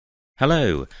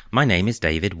Hello, my name is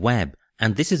David Webb,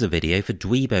 and this is a video for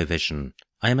Dweebovision.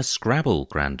 I am a Scrabble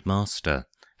grandmaster,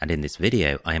 and in this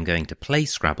video I am going to play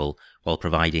Scrabble while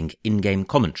providing in-game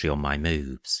commentary on my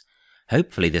moves.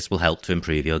 Hopefully this will help to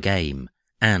improve your game,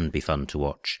 and be fun to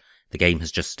watch. The game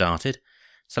has just started,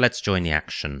 so let's join the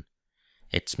action.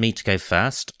 It's me to go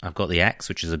first. I've got the X,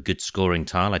 which is a good scoring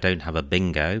tile. I don't have a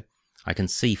bingo. I can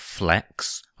see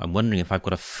flex. I'm wondering if I've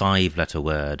got a 5-letter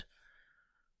word,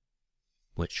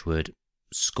 which would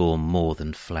score more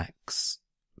than flex,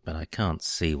 but I can't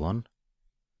see one.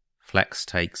 Flex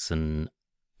takes an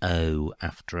O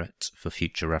after it for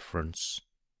future reference.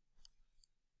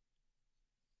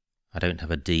 I don't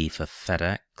have a D for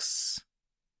FedEx,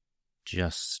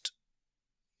 just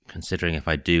considering if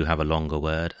I do have a longer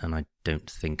word, and I don't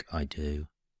think I do.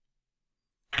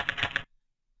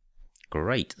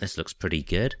 Great, this looks pretty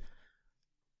good.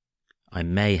 I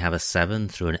may have a 7.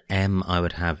 Through an M I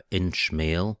would have inch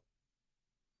meal.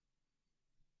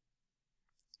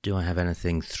 Do I have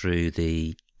anything through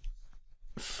the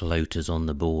floaters on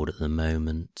the board at the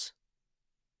moment?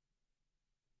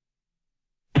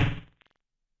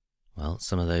 Well,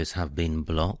 some of those have been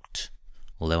blocked,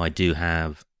 although I do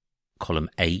have column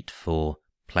 8 for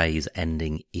plays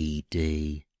ending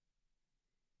ED.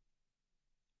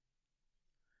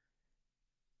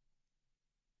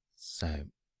 So,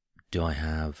 do I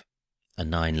have a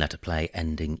 9-letter play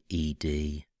ending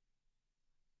ED?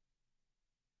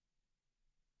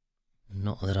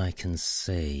 Not that I can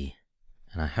see.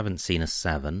 And I haven't seen a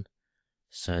 7.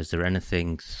 So is there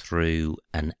anything through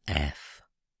an F?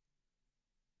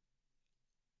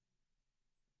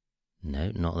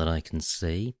 No, not that I can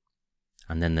see.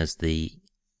 And then there's the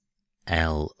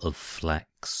L of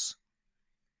flex.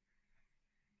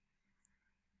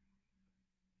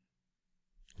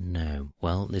 No.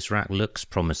 Well, this rack looks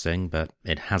promising, but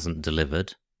it hasn't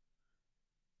delivered.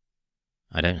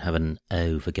 I don't have an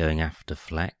O for going after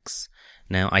flex.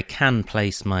 Now, I can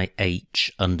place my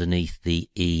H underneath the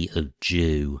E of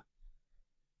Jew.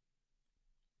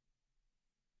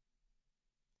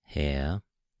 Here.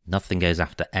 Nothing goes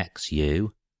after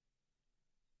XU.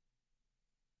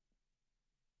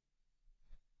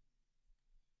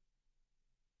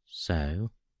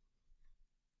 So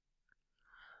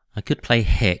I could play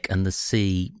hick, and the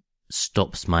C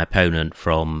stops my opponent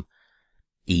from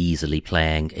easily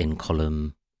playing in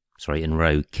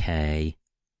row K.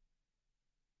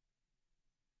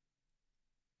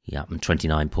 Yeah, and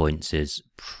 29 points is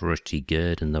pretty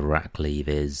good, and the rack leave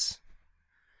is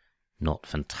not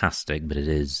fantastic, but it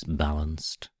is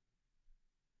balanced.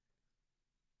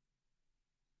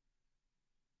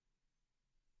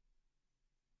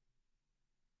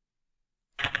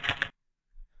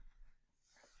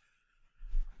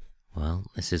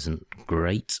 Well, this isn't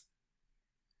great.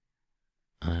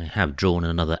 I have drawn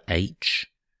another H,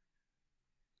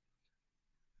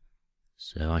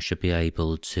 so I should be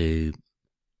able to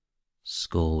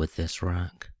score with this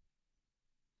rack.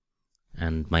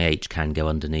 And my H can go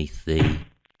underneath the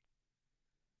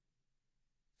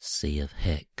C of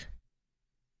hick.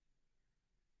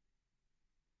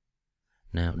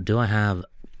 Now, do I have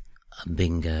a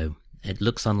bingo? It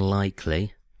looks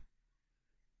unlikely,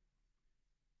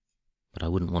 but I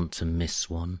wouldn't want to miss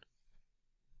one.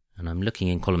 And I'm looking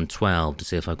in column 12 to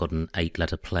see if I've got an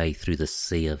 8-letter play through the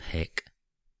C of hick.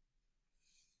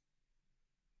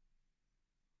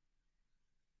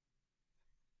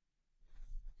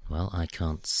 Well, I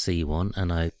can't see one,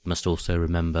 and I must also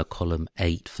remember column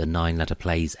 8 for 9-letter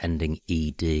plays ending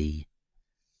ED.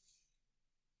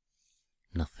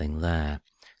 Nothing there.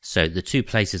 So the two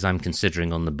places I'm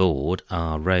considering on the board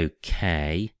are row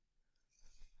K,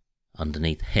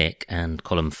 underneath hick, and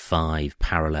column 5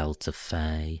 parallel to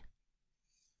Fay.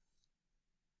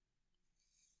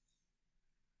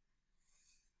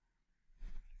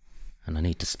 And I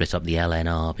need to split up the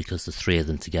LNR because the 3 of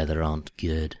them together aren't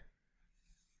good.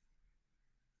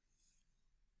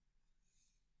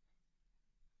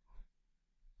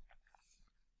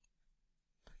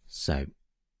 So,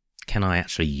 can I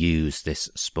actually use this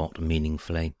spot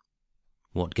meaningfully?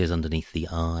 What goes underneath the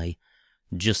I?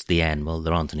 Just the N. Well,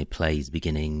 there aren't any plays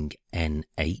beginning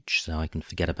NH, so I can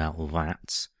forget about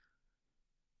that.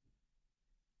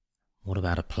 What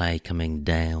about a play coming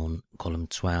down column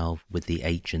 12 with the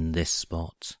H in this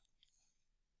spot?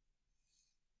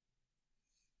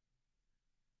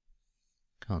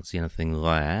 Can't see anything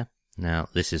there. Now,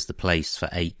 this is the place for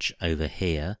H over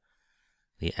here.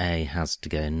 The A has to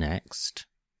go next.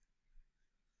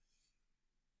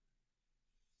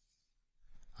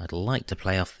 I'd like to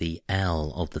play off the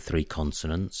L of the 3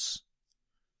 consonants.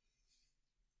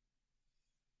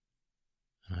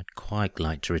 I'd quite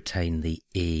like to retain the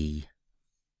E.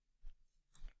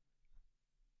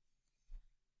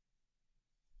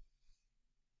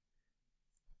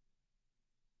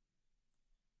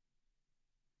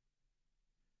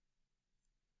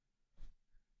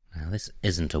 Now this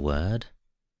isn't a word.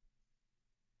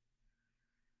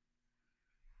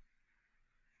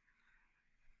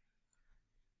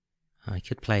 I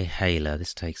could play Halo.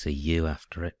 This takes a U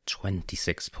after it.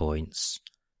 26 points,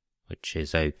 which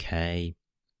is okay.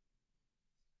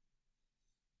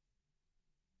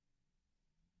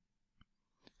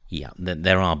 Yeah,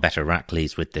 there are better rack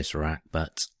leads with this rack,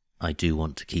 but I do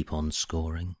want to keep on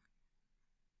scoring.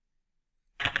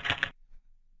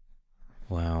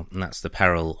 Well, that's the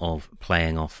peril of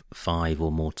playing off 5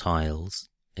 or more tiles,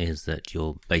 is that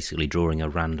you're basically drawing a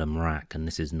random rack, and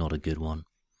this is not a good one.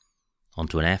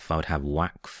 Onto an F, I would have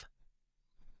WACF.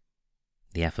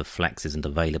 The F of flex isn't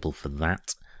available for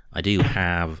that. I do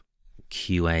have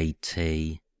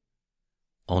QAT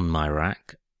on my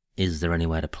rack. Is there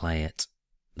anywhere to play it?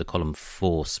 The column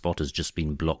 4 spot has just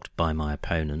been blocked by my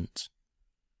opponent.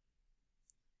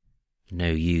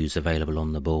 No U's available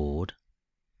on the board.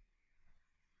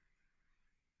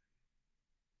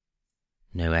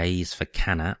 No A's for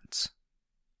Canat.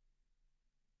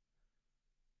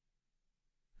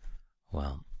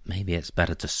 Well, maybe it's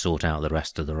better to sort out the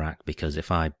rest of the rack, because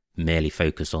if I merely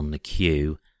focus on the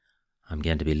Q, I'm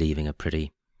going to be leaving a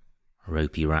pretty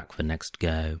ropey rack for next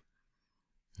go.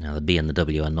 Now the B and the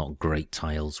W are not great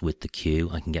tiles with the Q.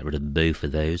 I can get rid of both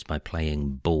of those by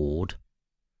playing board.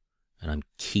 And I'm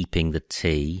keeping the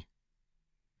T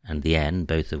and the N,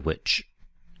 both of which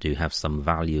do have some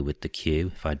value with the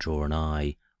Q if I draw an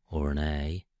I or an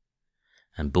A.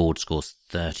 And board scores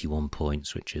 31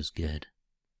 points, which is good.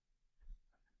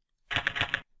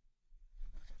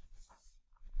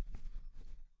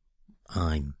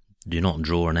 I do not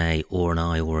draw an A or an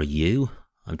I or a U.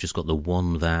 I've just got the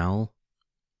one vowel.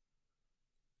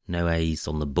 No A's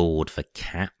on the board for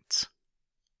cat.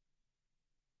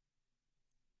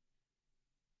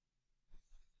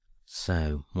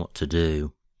 So, what to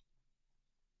do?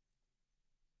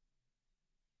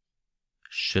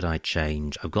 Should I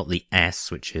change? I've got the S,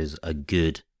 which is a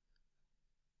good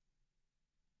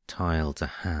tile to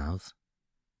have.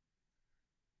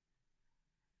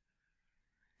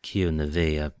 Q and the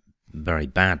V are very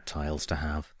bad tiles to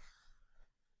have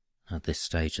at this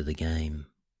stage of the game.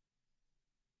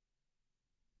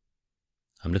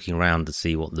 I'm looking around to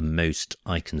see what the most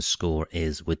I can score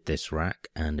is with this rack,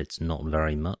 and it's not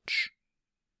very much.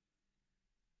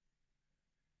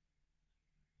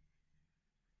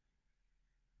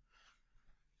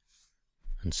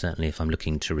 And certainly if I'm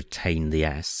looking to retain the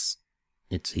S,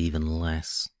 it's even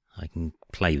less. I can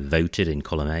play voted in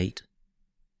column 8.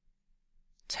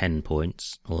 10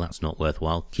 points. Well, that's not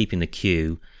worthwhile. Keeping the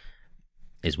Q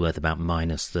is worth about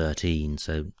minus 13,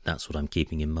 so that's what I'm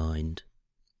keeping in mind.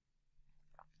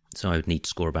 So I would need to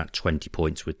score about 20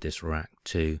 points with this rack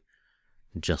to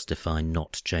justify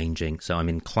not changing. So I'm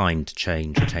inclined to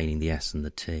change, retaining the S and the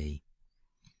T.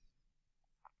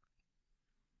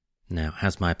 Now,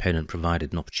 has my opponent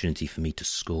provided an opportunity for me to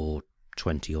score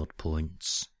 20 odd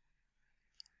points?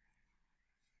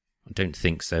 I don't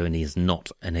think so, and he has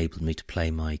not enabled me to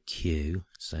play my Q,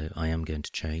 so I am going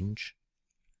to change.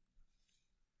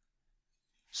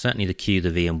 Certainly the Q, the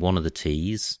V, and one of the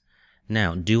T's.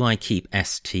 Now, do I keep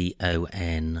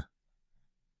STON?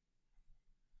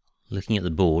 Looking at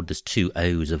the board, there's 2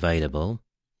 O's available,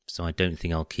 so I don't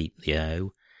think I'll keep the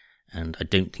O, and I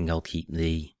don't think I'll keep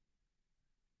the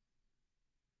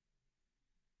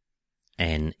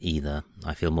N either.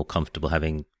 I feel more comfortable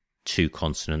having 2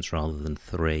 consonants rather than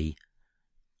 3,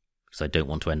 because I don't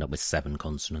want to end up with 7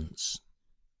 consonants.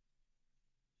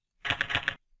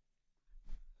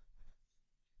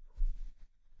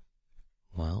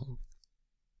 Well,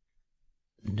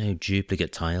 no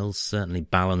duplicate tiles, certainly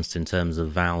balanced in terms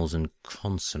of vowels and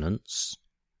consonants.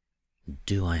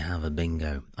 Do I have a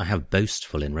bingo? I have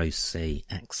boastful in row C.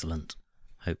 Excellent.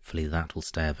 Hopefully that will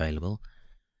stay available.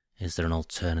 Is there an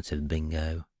alternative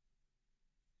bingo?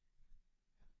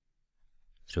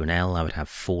 Through an L, I would have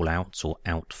fallouts or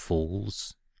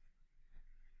outfalls.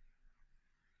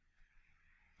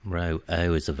 Row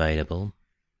O is available.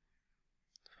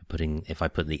 If I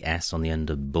put the S on the end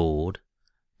of board,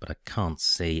 but I can't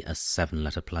see a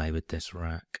 7-letter play with this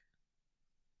rack.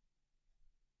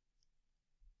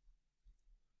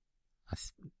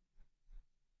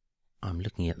 I'm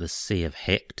looking at the C of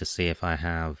hick to see if I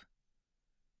have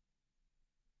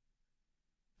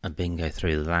a bingo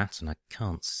through that, and I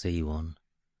can't see one.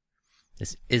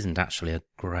 This isn't actually a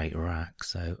great rack,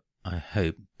 so I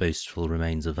hope boastful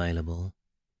remains available.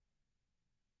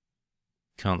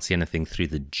 Can't see anything through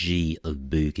the G of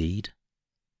boogied.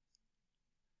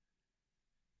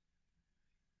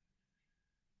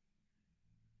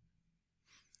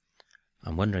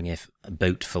 I'm wondering if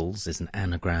boatfuls is an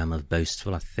anagram of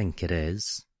boastful. I think it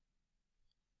is.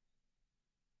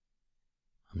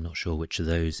 I'm not sure which of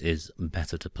those is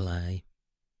better to play.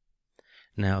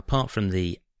 Now, apart from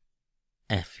the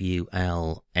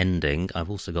FUL ending, I've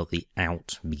also got the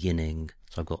out beginning.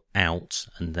 So I've got out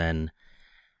and then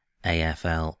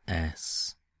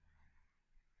AFLS.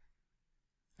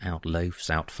 Out loafs,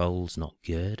 out folds, not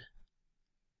good.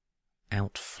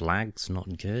 Out flags,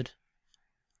 not good.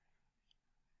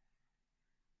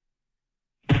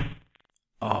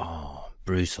 Oh,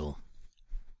 brutal.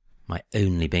 My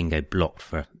only bingo blocked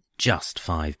for just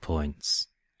 5 points.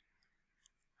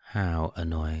 How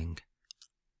annoying.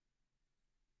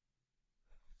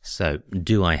 So,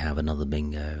 do I have another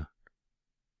bingo?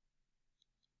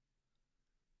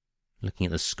 Looking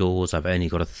at the scores, I've only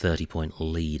got a 30-point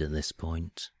lead at this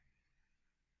point.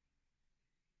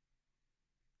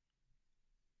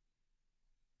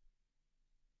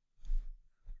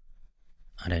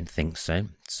 I don't think so.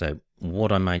 So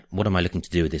what am I looking to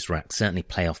do with this rack? Certainly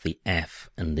play off the F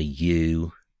and the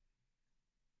U.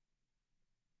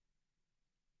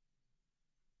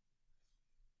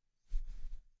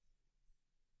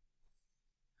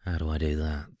 How do I do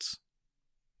that?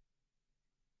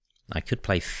 I could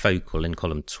play focal in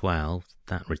column 12.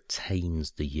 That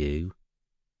retains the U.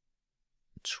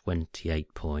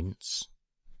 28 points.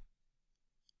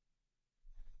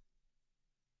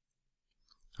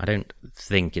 I don't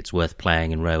think it's worth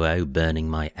playing in row O, burning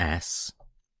my S,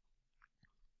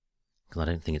 because I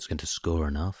don't think it's going to score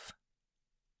enough.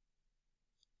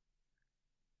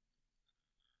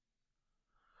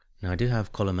 Now I do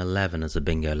have column 11 as a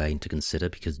bingo lane to consider,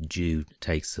 because Jew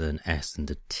takes an S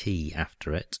and a T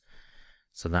after it.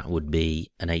 So that would be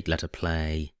an 8-letter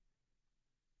play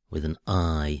with an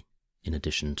I in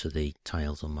addition to the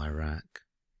tiles on my rack.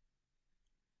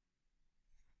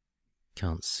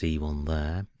 Can't see one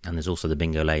there. And there's also the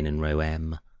bingo lane in row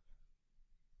M,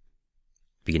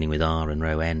 beginning with R, and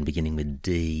row N beginning with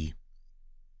D.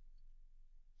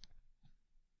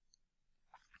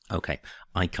 Okay,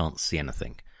 I can't see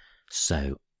anything.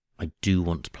 So I do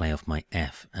want to play off my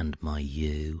F and my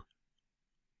U.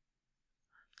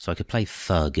 So I could play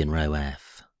Fug in row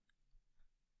F.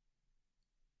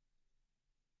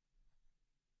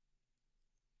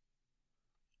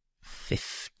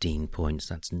 £15 points,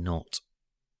 that's not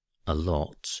a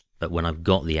lot, but when I've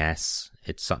got the S,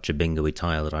 it's such a bingo-y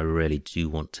tile that I really do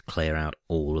want to clear out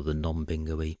all of the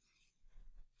non-bingo-y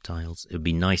tiles. It would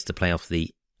be nice to play off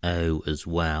the O as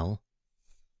well.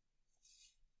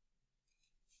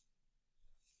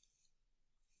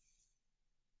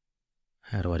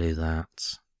 How do I do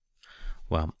that?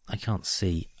 Well, I can't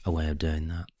see a way of doing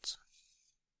that.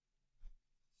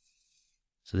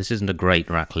 So this isn't a great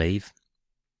rack leave,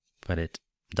 but it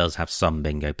does have some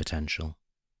bingo potential.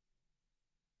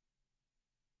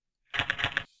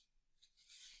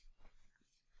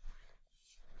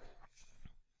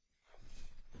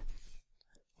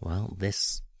 Well,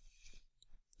 this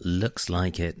looks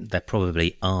like it. There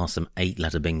probably are some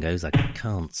 8-letter bingos. I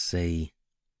can't see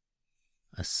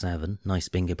a 7. Nice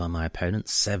bingo by my opponent.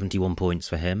 71 points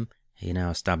for him. He now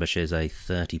establishes a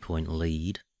 30-point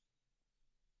lead.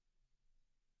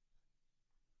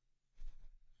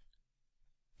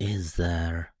 Is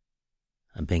there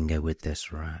a bingo with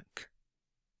this rack?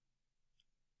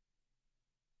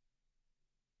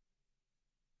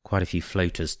 Quite a few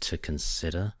floaters to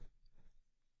consider.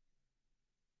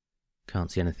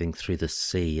 Can't see anything through the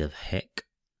C of Hick.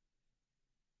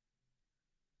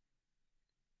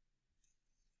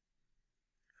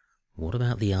 What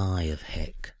about the I of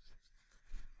Hick?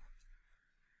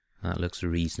 That looks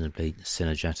reasonably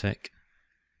synergetic.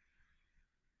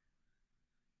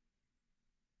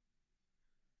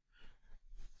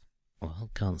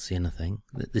 Well, can't see anything.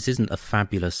 This isn't a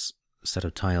fabulous set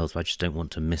of tiles, but I just don't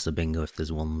want to miss a bingo if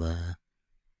there's one there.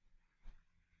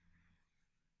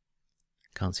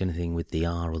 Can't see anything with the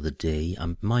R or the D.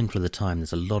 I'm mindful of the time.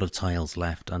 There's a lot of tiles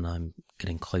left, and I'm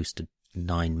getting close to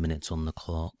 9 minutes on the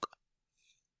clock.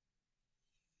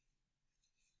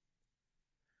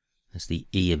 There's the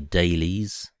E of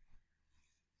dailies.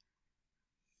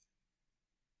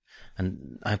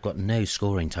 And I've got no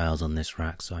scoring tiles on this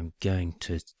rack, so I'm going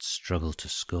to struggle to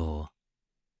score.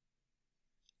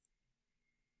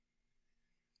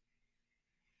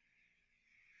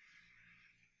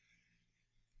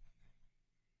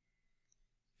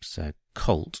 So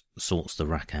Colt sorts the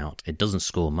rack out. It doesn't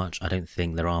score much. I don't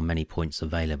think there are many points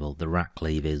available. The rack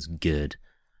leave is good.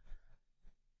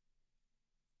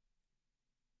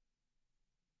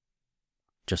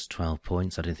 just 12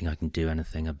 points. I don't think I can do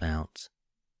anything about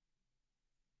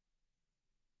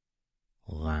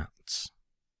that.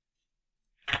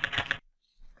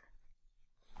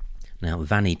 Now,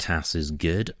 Vanitas is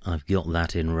good. I've got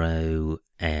that in row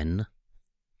N.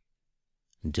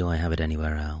 Do I have it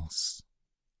anywhere else?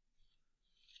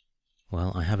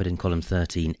 Well, I have it in column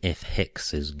 13 if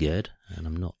Hicks is good, and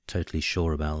I'm not totally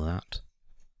sure about that.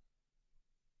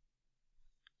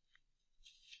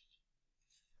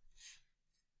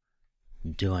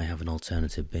 Do I have an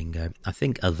alternative bingo? I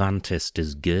think Avantist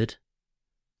is good.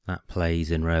 That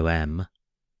plays in row M.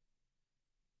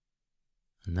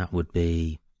 And that would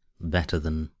be better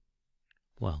than...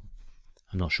 well,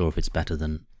 I'm not sure if it's better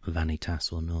than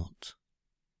Vanitas or not.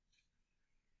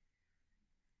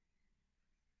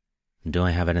 Do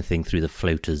I have anything through the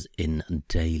floaters in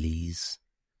dailies?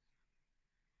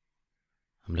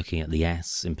 I'm looking at the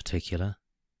S in particular.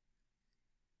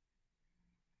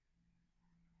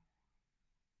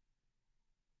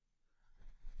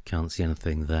 Can't see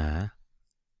anything there.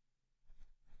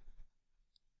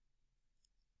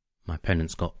 My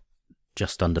opponent's got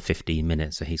just under 15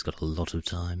 minutes, so he's got a lot of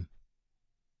time.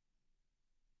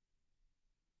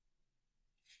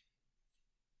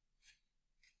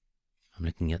 I'm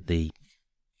looking at the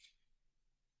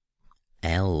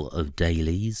L of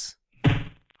dailies.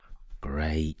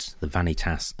 Great. The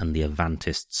Vanitas and the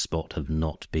Avantist spot have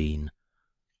not been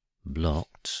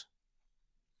blocked.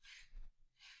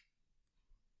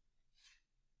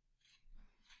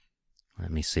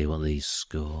 Let me see what these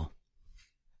score.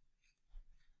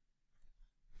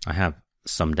 I have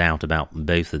some doubt about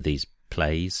both of these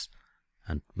plays,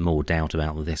 and more doubt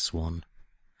about this one.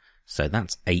 So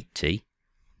that's 80.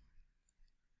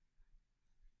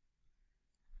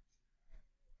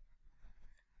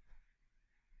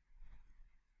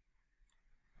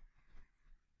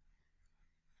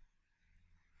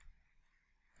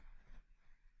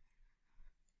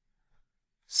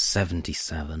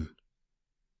 $77.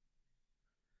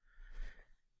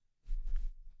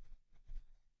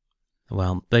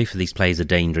 Well, both of these plays are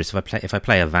dangerous. If I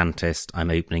play Avantist,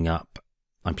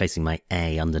 I'm placing my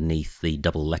A underneath the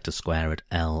double letter square at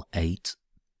L8,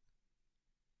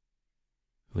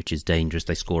 which is dangerous.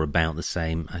 They score about the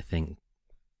same. I think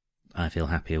I feel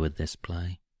happier with this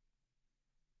play.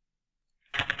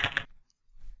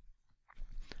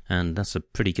 And that's a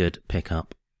pretty good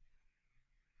pickup.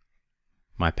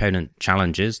 My opponent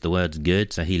challenges, the word's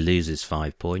good, so he loses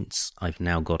 5 points. I've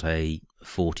now got a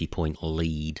 40-point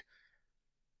lead.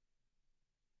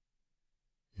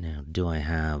 Now, do I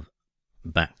have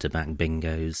back-to-back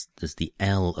bingos? There's the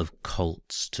L of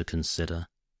Colts to consider.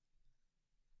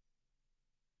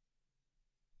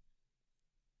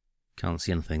 Can't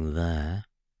see anything there.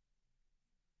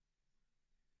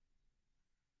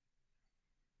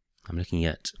 I'm looking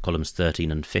at columns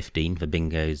 13 and 15 for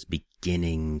bingos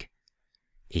beginning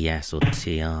ES or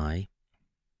TI.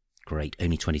 Great,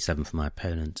 only 27 for my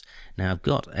opponent. Now, I've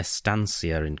got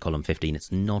Estancia in column 15.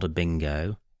 It's not a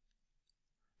bingo,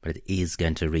 but it is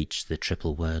going to reach the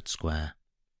triple word square.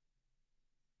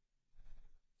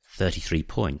 33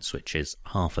 points, which is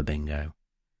half a bingo.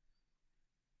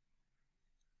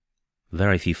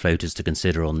 Very few floaters to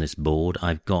consider on this board.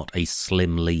 I've got a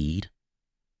slim lead.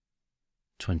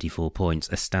 24 points.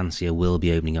 Estancia will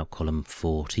be opening up column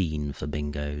 14 for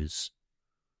bingos.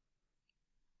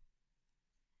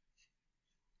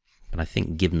 But I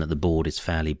think given that the board is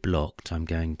fairly blocked, I'm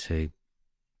going to...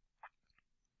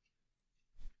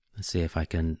 let's see if I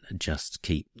can just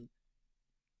keep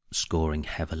scoring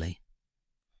heavily.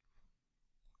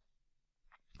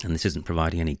 And this isn't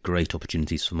providing any great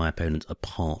opportunities for my opponent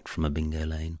apart from a bingo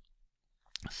lane.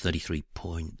 33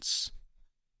 points.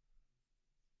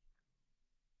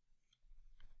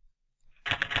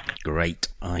 Great.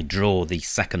 I draw the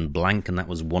second blank, and that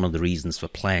was one of the reasons for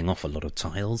playing off a lot of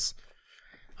tiles.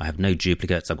 I have no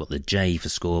duplicates. I've got the J for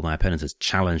score. My opponent has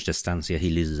challenged Estancia. He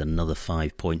loses another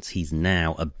 5 points. He's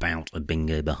now about a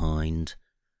bingo behind.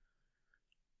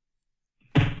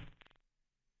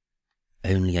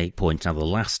 Only 8 points. Now, the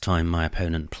last time my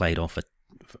opponent played off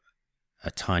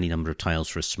a tiny number of tiles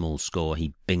for a small score,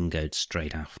 he bingoed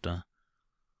straight after.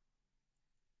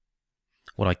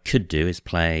 What I could do is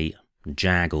play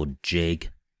Jag or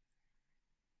Jig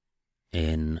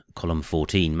in column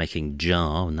 14, making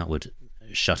Jar, and that would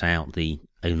shut out the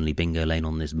only bingo lane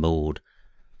on this board.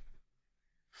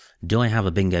 Do I have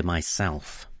a bingo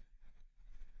myself?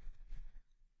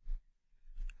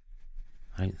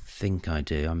 I don't think I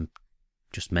do. I'm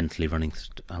just mentally running.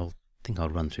 I'll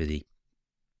run through the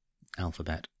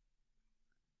alphabet,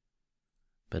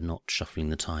 but not shuffling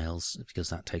the tiles because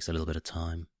that takes a little bit of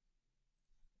time.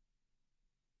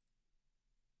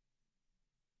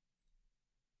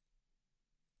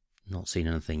 Not seen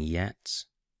anything yet.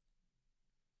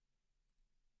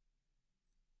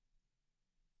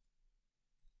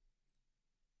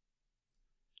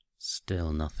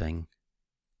 Still nothing.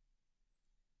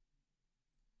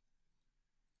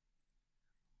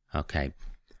 Okay.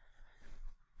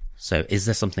 So, is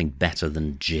there something better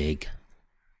than jig?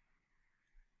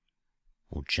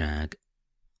 Or jag?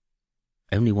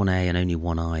 Only one A and only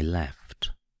one I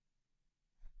left.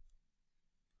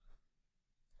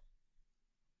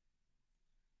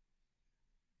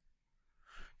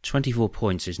 £24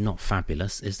 points is not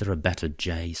fabulous. Is there a better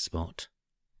J spot?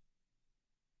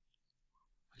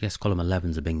 I guess column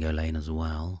 11's a bingo lane as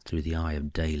well, through the eye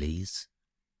of dailies.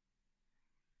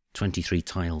 23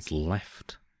 tiles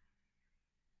left.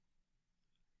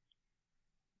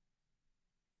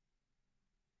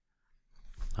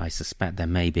 I suspect there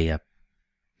may be a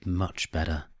much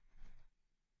better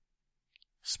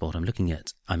spot.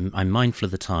 I'm mindful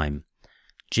of the time.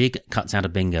 Jig cuts out a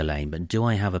bingo lane, but do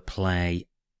I have a play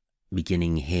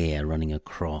beginning here, running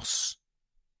across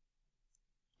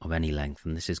of any length?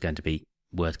 And this is going to be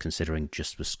worth considering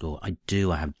just for score. I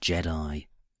do. I have Jedi.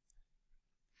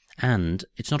 And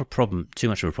it's not a problem, too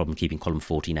much of a problem, keeping column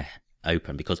 14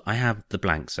 open, because I have the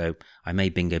blank, so I may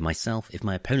bingo myself. If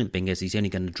my opponent bingos, he's only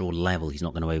going to draw level. He's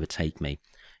not going to overtake me.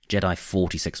 Jedi,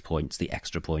 46 points. The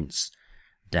extra points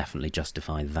definitely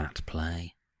justify that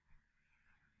play.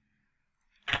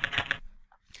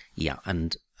 Yeah,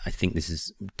 and I think this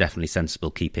is definitely sensible,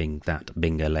 keeping that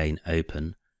bingo lane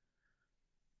open.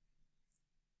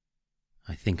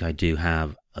 I think I do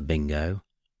have a bingo.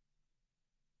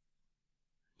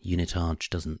 Unitage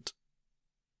doesn't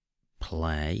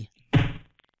play.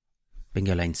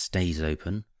 Bingo lane stays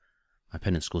open. My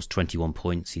opponent scores 21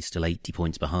 points. He's still 80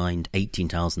 points behind. 18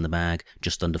 tiles in the bag.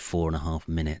 Just under 4.5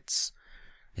 minutes.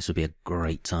 This would be a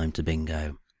great time to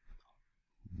bingo.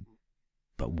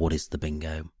 But what is the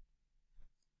bingo?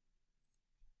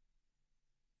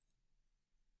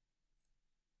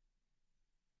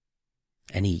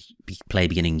 Any play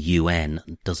beginning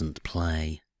UN doesn't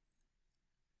play.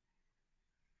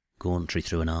 Gauntry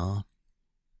through an R.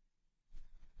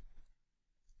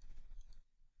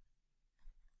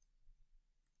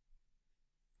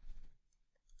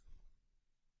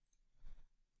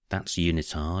 That's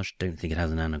Unitage. Don't think it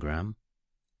has an anagram.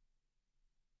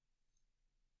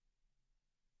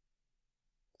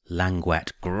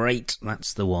 Languet. Great.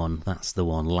 That's the one. That's the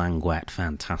one. Languet.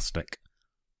 Fantastic.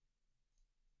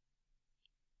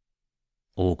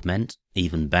 Augment.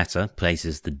 Even better.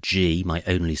 Places the G, my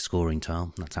only scoring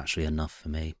tile. That's actually enough for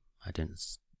me. I don't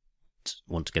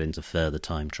want to get into further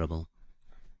time trouble.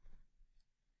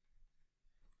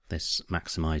 This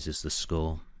maximises the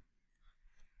score.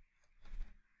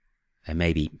 There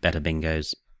may be better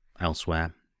bingos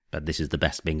elsewhere, but this is the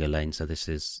best bingo lane, so this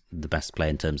is the best play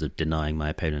in terms of denying my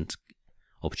opponent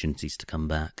opportunities to come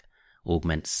back.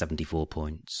 Augment, 74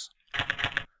 points.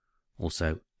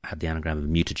 Also had the anagram of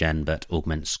mutagen, but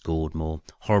Augment scored more.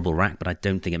 Horrible rack, but I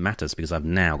don't think it matters because I've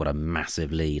now got a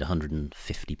massive lead,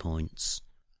 150 points.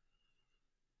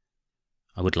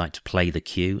 I would like to play the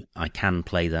Q. I can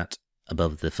play that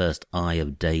above the first I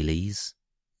of dailies.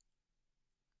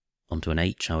 Onto an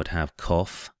H, I would have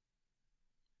cough.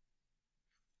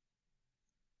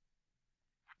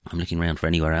 I'm looking around for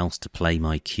anywhere else to play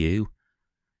my Q,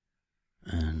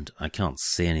 and I can't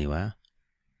see anywhere.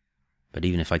 But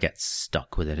even if I get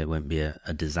stuck with it, it won't be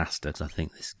a disaster, because I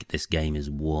think this game is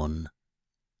won.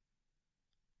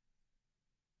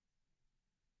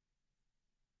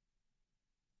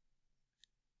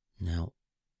 Now,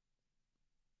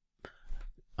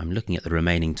 I'm looking at the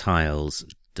remaining tiles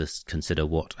to consider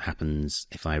what happens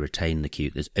if I retain the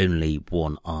Q. There's only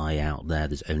one I out there,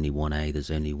 there's only one A, there's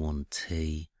only one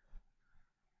T.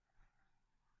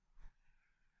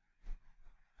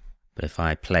 But if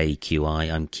I play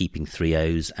QI, I'm keeping 3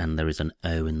 O's and there is an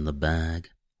O in the bag.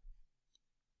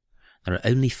 There are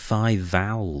only 5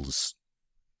 vowels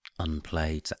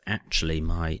unplayed, so actually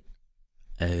my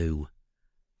O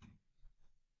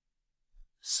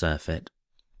surfeit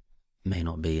may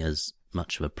not be as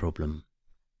much of a problem.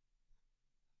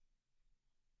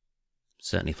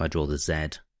 Certainly if I draw the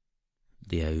Z,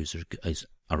 the O's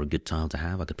are a good tile to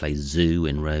have. I could play zoo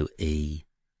in row E.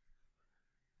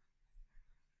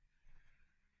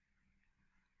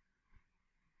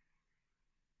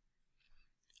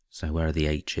 So where are the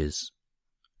H's?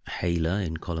 Haler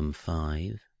in column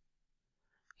 5.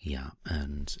 Yeah,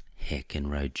 and Hick in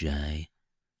row J.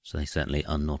 So they certainly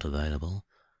are not available.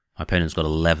 My opponent's got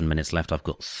 11 minutes left. I've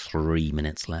got 3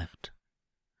 minutes left.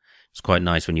 It's quite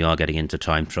nice when you are getting into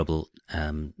time trouble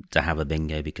to have a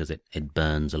bingo because it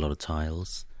burns a lot of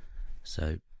tiles.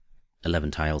 So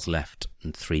 11 tiles left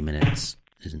and 3 minutes.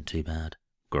 Isn't too bad.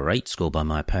 Great score by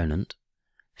my opponent.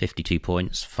 52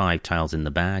 points, 5 tiles in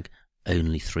the bag,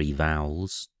 only 3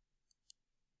 vowels.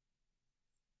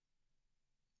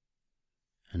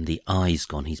 And the I's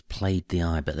gone. He's played the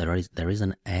I, but there is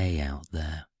an A out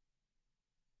there.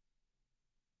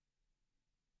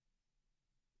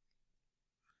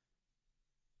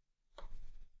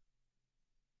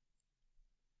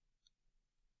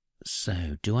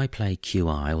 So, do I play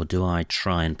QI, or do I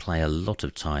try and play a lot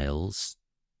of tiles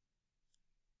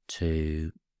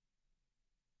to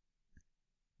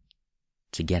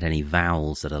get any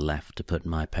vowels that are left to put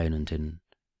my opponent in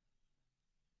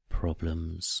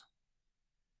problems?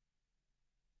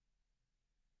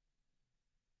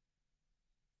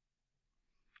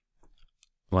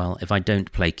 Well, if I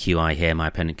don't play QI here, my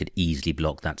opponent could easily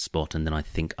block that spot, and then I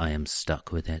think I am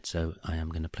stuck with it, so I am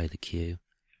going to play the Q.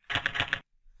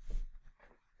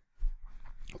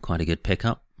 Quite a good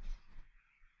pickup.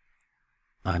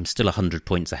 I'm still 100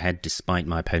 points ahead despite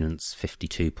my opponent's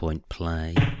 52-point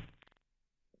play.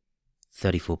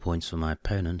 34 points for my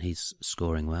opponent. He's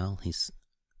scoring well. He's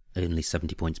only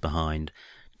 70 points behind.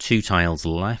 2 tiles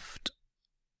left.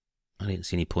 I don't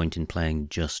see any point in playing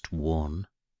just one.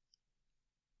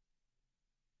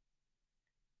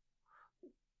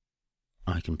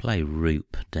 I can play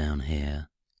Roop down here.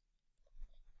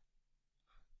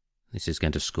 This is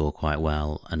going to score quite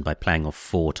well, and by playing off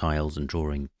 4 tiles and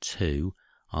drawing 2,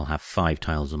 I'll have 5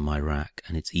 tiles on my rack,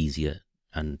 and it's easier,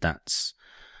 and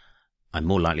I'm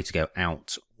more likely to go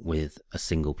out with a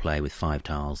single play with 5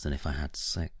 tiles than if I had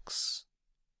 6.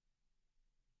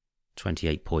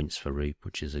 28 points for Roop,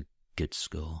 which is a good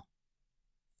score.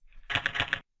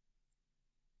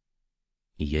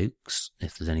 Yokes,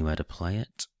 if there's anywhere to play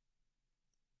it.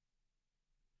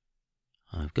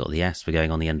 I've got the S for going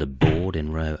on the end of board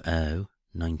in row O.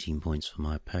 19 points for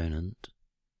my opponent.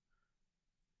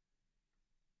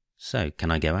 So,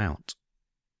 can I go out?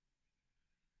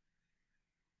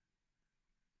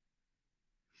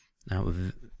 Now,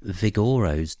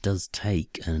 Vigoro's does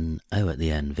take an O at the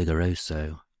end,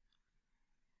 Vigoroso.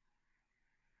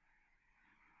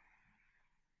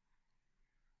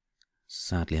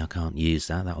 Sadly, I can't use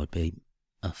that. That would be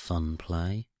a fun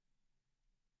play.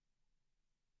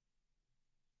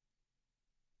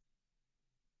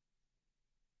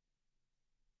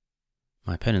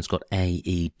 My opponent's got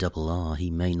AERR. He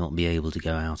may not be able to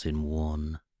go out in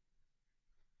one.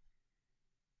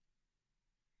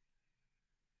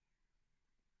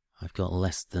 I've got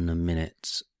less than a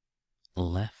minute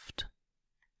left.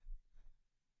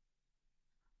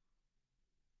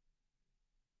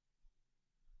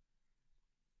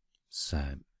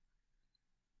 So,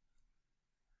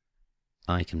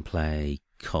 I can play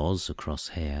Cos across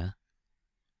here.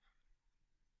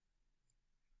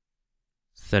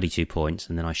 32 points,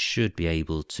 and then I should be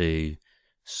able to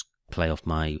play off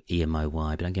my E and my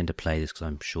Y, but I'm going to play this because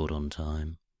I'm short on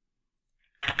time.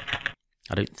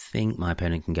 I don't think my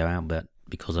opponent can go out, but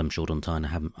because I'm short on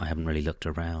time, I haven't really looked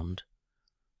around.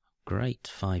 Great,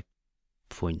 5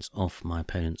 points off my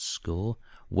opponent's score.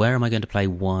 Where am I going to play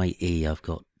YE? I've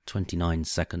got 29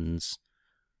 seconds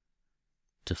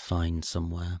to find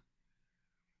somewhere.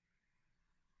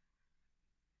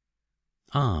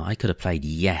 I could have played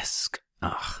Yesk.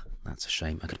 That's a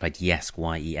shame. I could have played Yesk,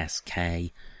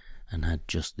 Y-E-S-K, and had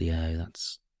just the O.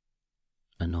 That's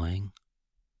annoying.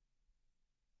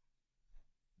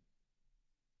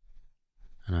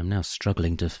 And I'm now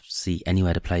struggling to see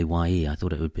anywhere to play YE. I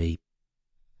thought it would be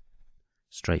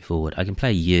straightforward. I can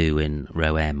play U in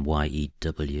row M,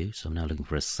 Y-E-W, so I'm now looking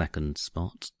for a second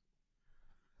spot.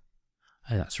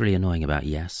 Oh, that's really annoying about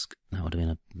Yesk. That would have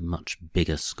been a much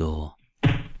bigger score.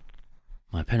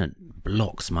 My opponent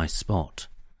blocks my spot.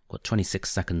 Got 26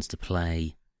 seconds to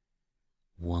play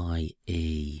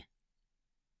YE.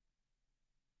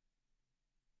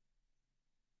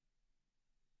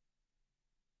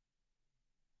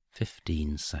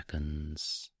 "15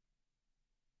 seconds.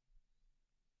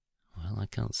 Well, I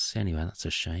can't see anywhere. That's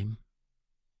a shame.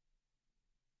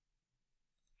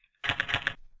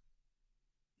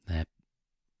 There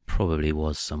probably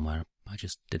was somewhere. I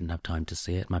just didn't have time to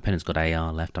see it. My opponent's got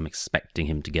AR left. I'm expecting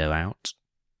him to go out.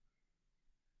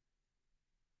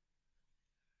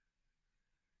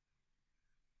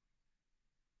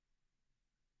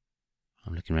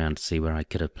 I'm looking around to see where I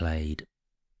could have played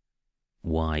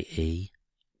YE.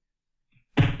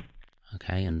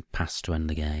 Okay, and pass to end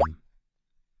the game.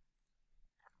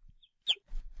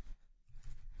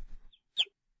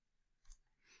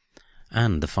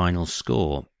 And the final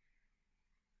score.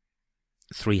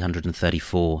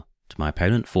 334 to my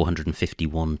opponent,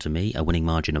 451 to me, a winning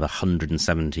margin of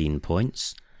 117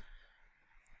 points.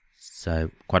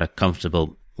 So quite a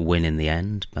comfortable win in the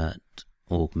end, but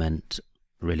augment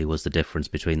really was the difference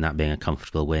between that being a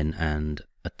comfortable win and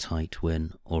a tight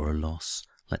win or a loss.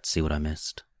 Let's see what I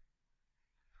missed.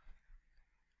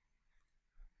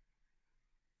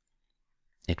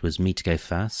 It was me to go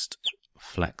first.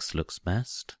 Flex looks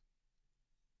best.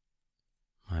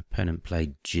 My opponent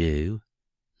played Jew.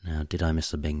 Now, did I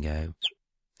miss a bingo?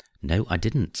 No, I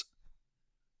didn't.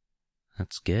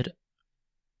 That's good.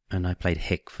 And I played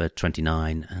Hick for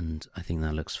 29, and I think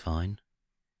that looks fine.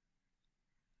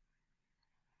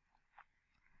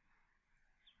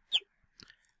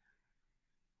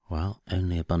 Well,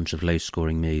 only a bunch of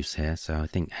low-scoring moves here, so I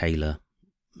think Haler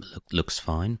looks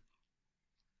fine.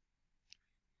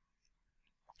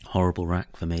 Horrible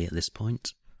rack for me at this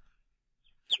point.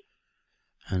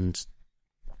 And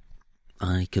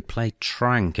I could play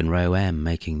Trank in row M,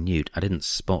 making Newt. I didn't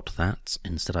spot that.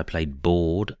 Instead I played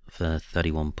Board for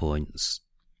 31 points.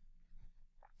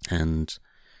 And,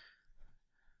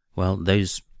 well,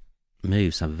 those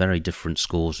moves have very different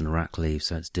scores in rack leave,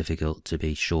 so it's difficult to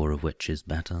be sure of which is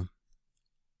better.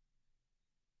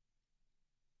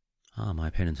 My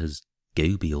opponent has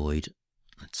Gobioid.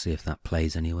 Let's see if that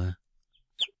plays anywhere.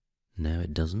 No,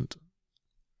 it doesn't.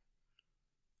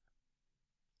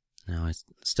 Now, I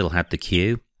still had the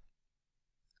cue,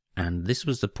 and this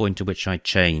was the point at which I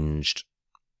changed,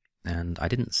 and I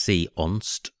didn't see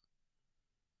Onst,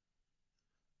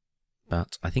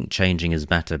 but I think changing is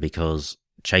better because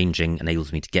changing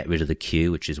enables me to get rid of the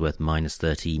Q, which is worth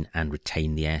 -13, and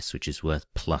retain the S, which is worth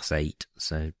 +8,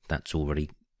 so that's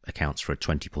already accounts for a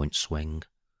 20-point swing.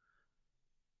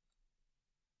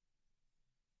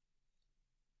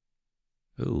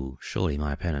 Ooh, surely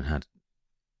my opponent had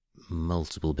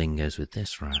multiple bingos with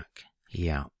this rack.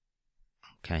 Yeah.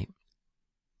 Okay.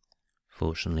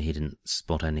 Fortunately, he didn't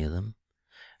spot any of them.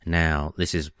 Now,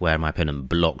 this is where my opponent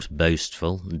blocked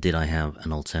Boastful. Did I have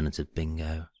an alternative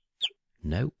bingo?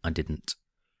 No, I didn't.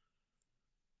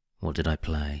 What did I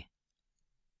play?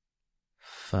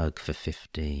 Fug for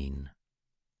 15.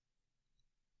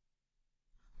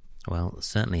 Well, it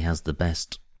certainly has the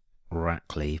best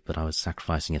rack leave, but I was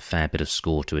sacrificing a fair bit of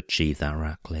score to achieve that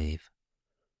rack leave.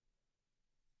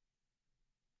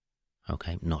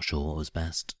 Okay, not sure what was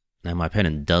best. Now my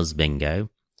opponent does bingo.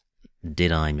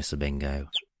 Did I miss a bingo?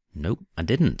 Nope, I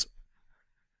didn't.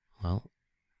 Well,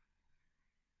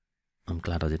 I'm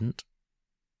glad I didn't.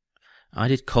 I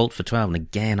did Colt for 12, and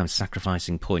again I'm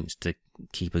sacrificing points to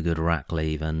keep a good rack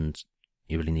leave, and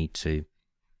you really need to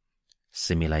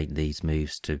simulate these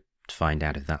moves to find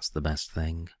out if that's the best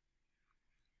thing.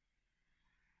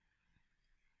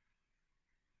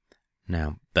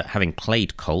 Now, but having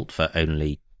played Colt for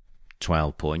only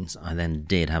 12 points, I then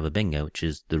did have a bingo, which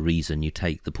is the reason you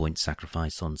take the point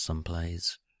sacrifice on some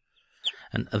plays.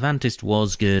 And Avantist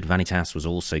was good, Vanitas was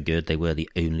also good. They were the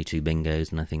only two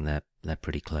bingos, and I think they're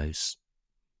pretty close.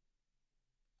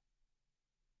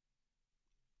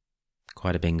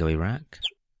 Quite a bingo-y rack,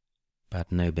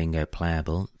 but no bingo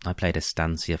playable. I played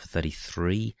Estancia for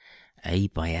 33,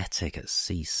 Abietic at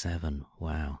C7.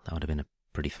 Wow, that would have been a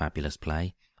pretty fabulous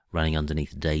play, running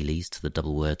underneath dailies to the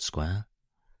double word square.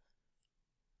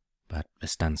 But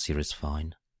Estancia is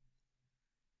fine.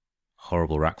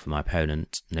 Horrible rack for my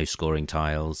opponent, no scoring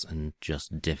tiles, and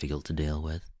just difficult to deal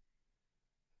with.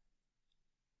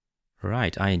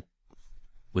 Right, I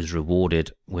was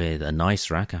rewarded with a nice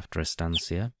rack after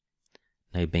Estancia.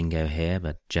 No bingo here,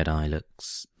 but Jedi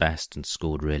looks best and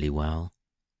scored really well.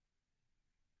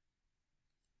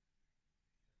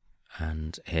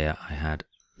 And here I had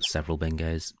several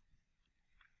bingos.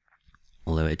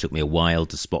 Although it took me a while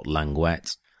to spot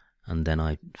Languette, and then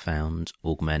I found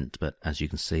Augment, but as you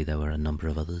can see there were a number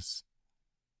of others.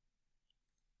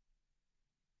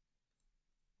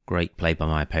 Great play by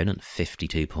my opponent,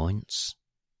 52 points.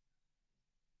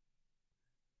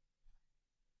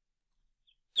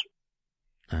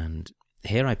 And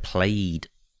here I played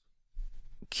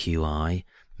QI.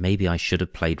 Maybe I should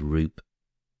have played Roop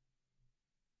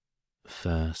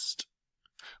first.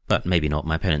 But maybe not.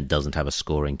 My opponent doesn't have a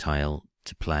scoring tile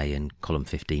to play in column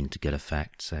 15 to good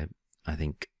effect, so I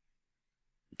think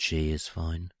G is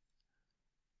fine.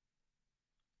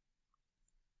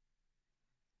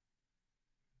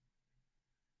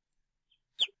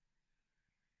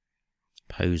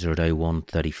 Poser at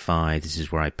 0135. This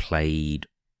is where I played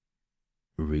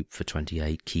Roop for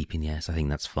 28, keeping the S. I think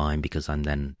that's fine because I'm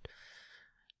then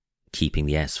keeping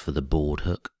the S for the board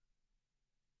hook.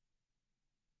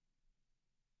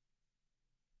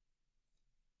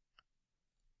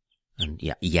 And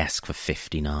yeah, Yesk for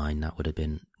 59, that would have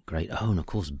been great. Oh, and of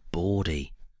course,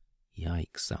 Boardy.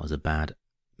 Yikes, that was a bad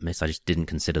miss. I just didn't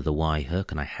consider the Y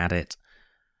hook, and I had it.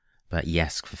 But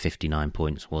Yesk for 59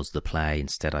 points was the play.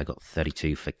 Instead, I got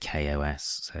 32 for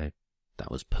KOS, so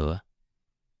that was poor.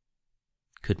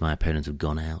 Could my opponent have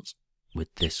gone out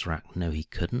with this rack? No, he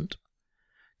couldn't.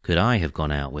 Could I have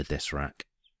gone out with this rack?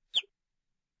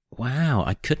 Wow,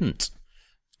 I couldn't.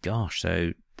 Gosh,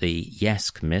 so the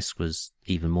Yesk miss was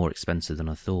even more expensive than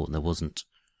I thought. There wasn't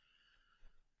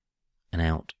an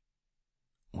out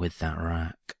with that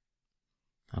rack.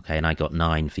 Okay, and I got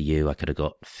 9 for you. I could have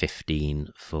got 15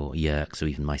 for Yerk, so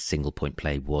even my single point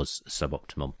play was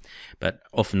suboptimal. But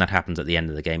often that happens at the end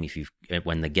of the game.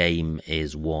 When the game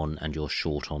is won and you're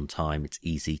short on time, it's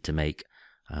easy to make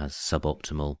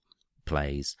suboptimal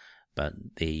plays. But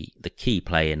the key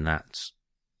play in that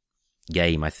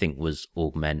game, I think, was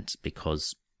Augment,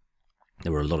 because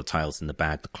there were a lot of tiles in the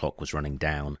bag. The clock was running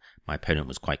down. My opponent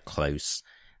was quite close.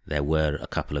 There were a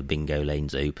couple of bingo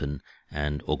lanes open,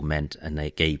 and Augment, and they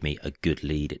gave me a good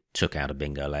lead. It took out a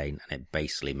bingo lane, and it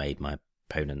basically made my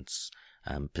opponent's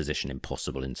position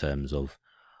impossible in terms of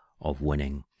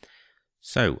winning.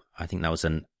 So I think that was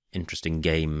an interesting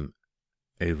game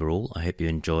overall. I hope you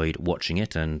enjoyed watching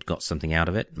it and got something out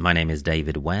of it. My name is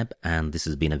David Webb, and this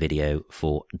has been a video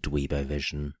for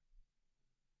Dweebovision.